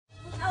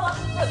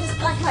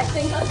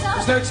nothing, Hunter.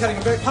 There's no telling.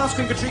 I'm going past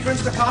Gringatrika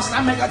into the castle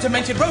and make that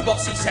demented robot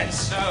he sends.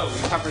 So,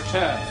 you have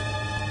returned.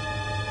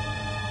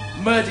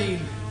 Murdine.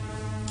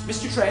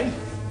 Missed your train?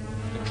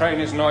 The train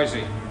is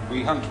noisy.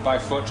 We hunt by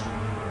foot.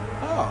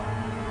 Oh.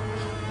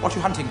 What are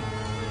you hunting?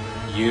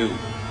 You.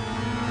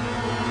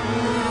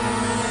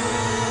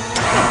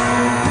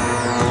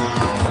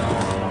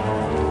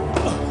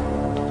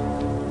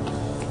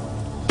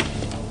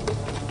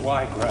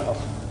 Why, Grell?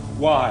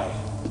 Why?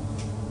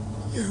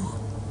 You...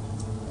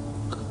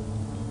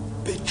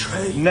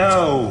 betrayed...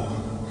 No!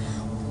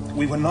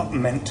 We were not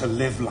meant to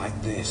live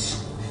like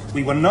this.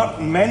 We were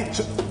not meant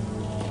to...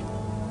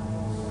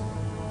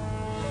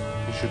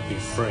 You should be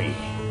free.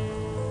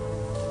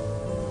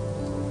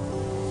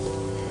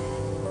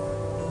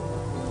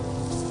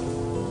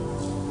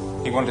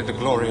 He wanted the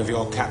glory of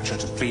your capture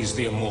to please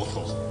the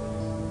immortal.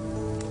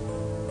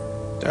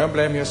 Don't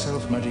blame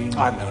yourself, Murdine.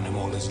 I've known him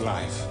all his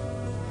life.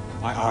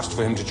 I asked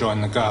for him to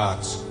join the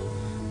guards.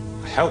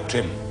 I helped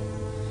him.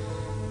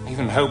 I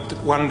even hoped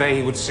that one day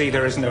he would see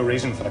there is no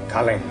reason for the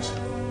Cullings.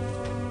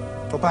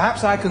 Well,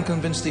 perhaps I can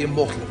convince the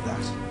immortal of that.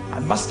 I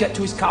must get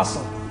to his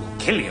castle. He'll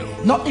kill you.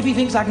 Not if he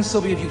thinks I can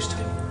still be of use to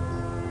him.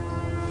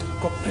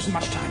 There isn't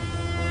much time.